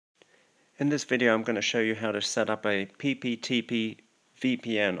In this video I'm going to show you how to set up a PPTP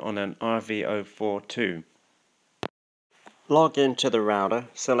VPN on an RV042. Log into the router,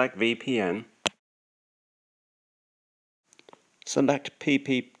 select VPN, select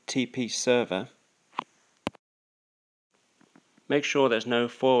PPTP server. Make sure there's no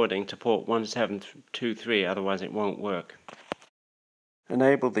forwarding to port 1723, otherwise it won't work.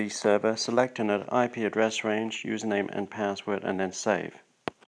 Enable the server, select an IP address range, username and password, and then save.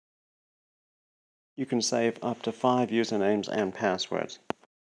 You can save up to 5 usernames and passwords.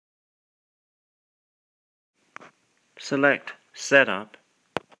 Select Setup,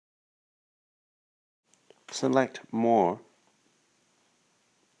 select More,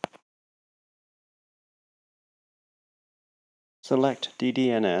 select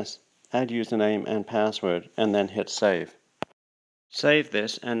DDNS, add username and password, and then hit Save. Save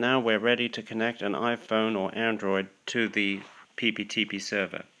this, and now we're ready to connect an iPhone or Android to the PPTP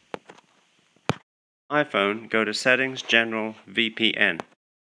server. iPhone, go to Settings, General, VPN.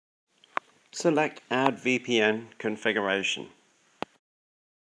 Select Add VPN Configuration.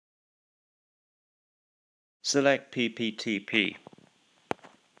 Select PPTP.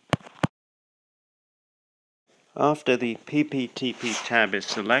 After the PPTP tab is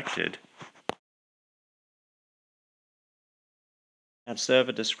selected, add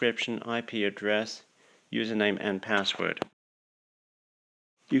server description, IP address, username and password.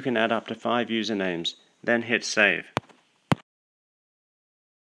 You can add up to 5 usernames, then hit Save.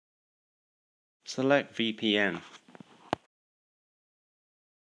 Select VPN.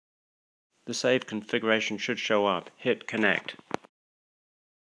 The saved configuration should show up. Hit Connect.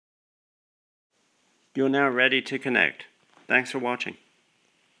 You're now ready to connect. Thanks for watching.